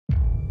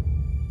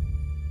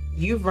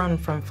You've run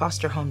from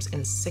foster homes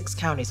in 6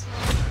 counties.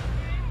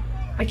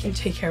 I can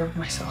take care of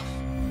myself.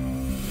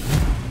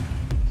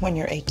 When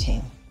you're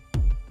 18,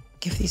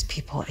 give these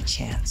people a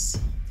chance,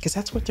 because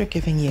that's what they're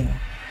giving you.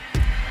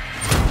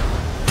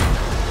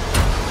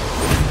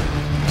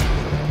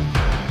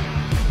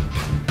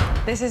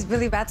 This is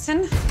Billy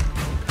Batson.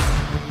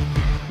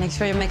 Make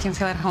sure you make him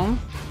feel at home.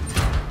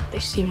 They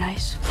seem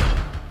nice,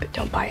 but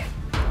don't buy it.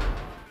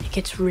 It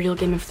gets real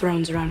Game of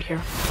Thrones around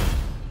here.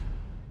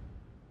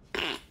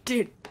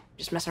 Dude,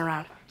 just messing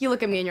around. You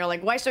look at me and you're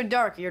like, why so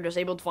dark? You're a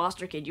disabled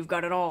foster kid. You've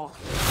got it all.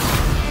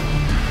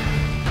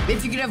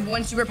 If you could have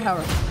one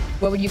superpower,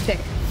 what would you pick?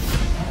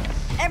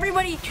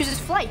 Everybody chooses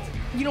flight.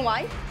 You know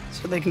why?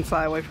 So they can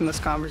fly away from this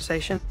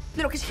conversation?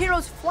 No, because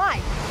heroes fly.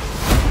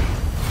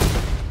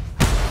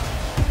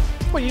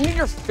 What, you need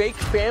your fake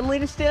family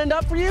to stand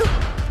up for you?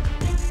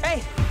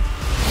 Hey!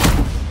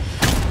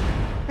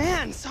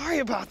 Man, sorry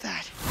about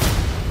that.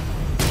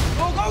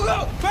 Go, go,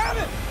 go! Grab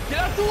it! Get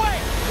out the way!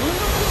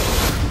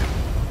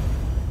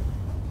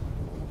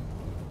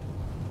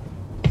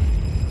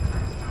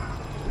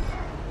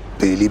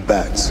 Billy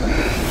Batson,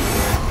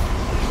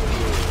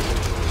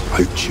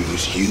 I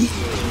choose you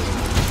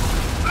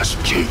as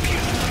champion.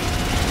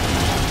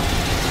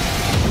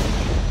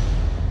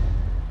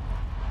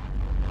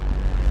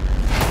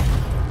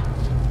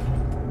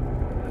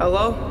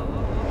 Hello?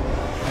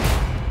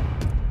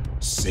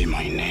 Say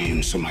my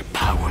name so my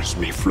powers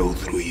may flow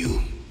through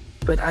you.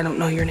 But I don't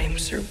know your name,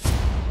 sir.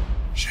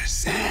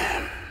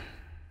 SHAZAM.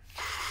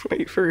 Are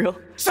you for real?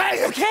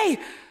 Say, okay!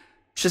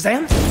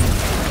 SHAZAM?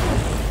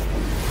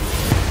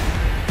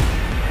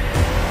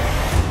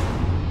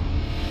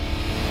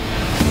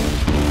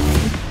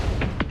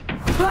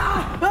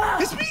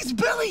 This means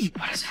Billy!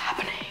 What is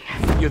happening?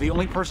 You're the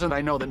only person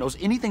I know that knows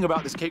anything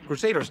about this Cape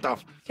Crusader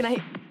stuff. Can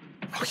I?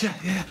 Oh,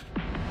 yeah.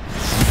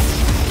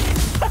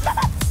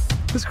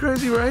 That's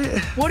crazy, right?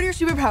 What are your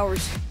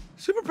superpowers?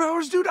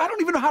 Superpowers, dude? I don't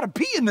even know how to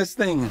pee in this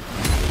thing.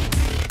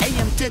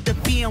 AM to the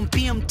PM,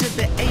 PM to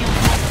the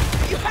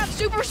AM. You have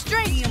super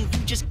strength. PM,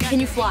 you just got. Can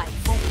you fly?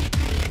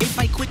 If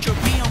I quit your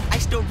PM, I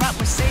still rock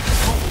Mercedes.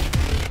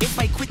 If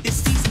I quit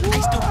this season,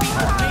 I still be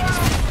the greatest.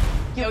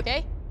 You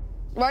okay?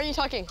 Why are you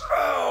talking?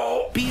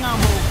 Be on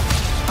move.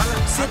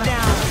 Sit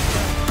down.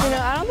 You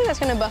know, I don't think that's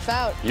gonna buff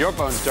out. Your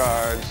phone's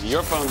charged.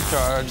 Your phone's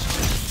charged.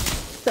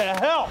 What the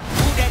hell?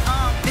 Move that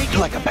arm,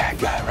 You're like a bad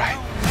guy, right?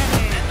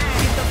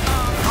 Get the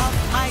arm off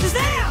my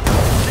Shazam!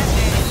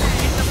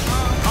 Get the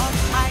arm off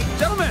my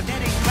Gentlemen!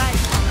 That ain't right.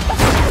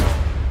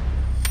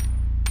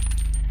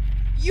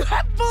 You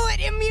have bullet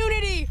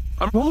immunity.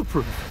 I'm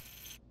bulletproof.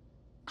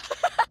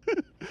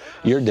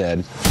 You're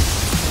dead.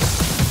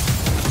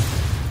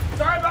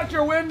 Sorry about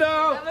your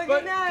window,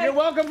 but you're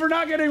welcome for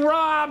not getting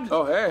robbed.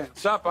 Oh, hey,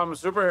 what's up? I'm a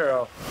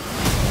superhero.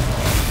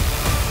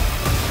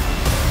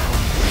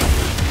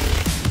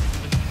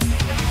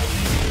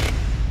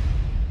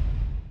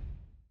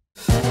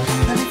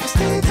 And if you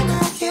stay the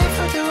night, yeah, if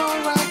I do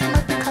alright, I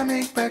might be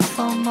coming back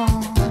for more.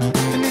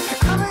 And if you're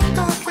coming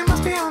back, we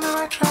must be on the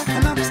right track,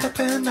 and I'll be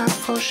stepping up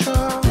for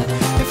sure.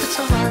 If it's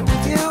alright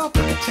with you, I'll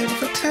book a table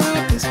for 2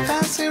 at this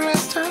fancy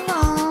restaurant.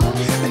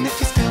 And if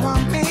you still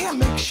want me, I'll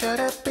make sure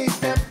to be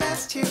the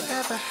best you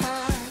ever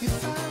had.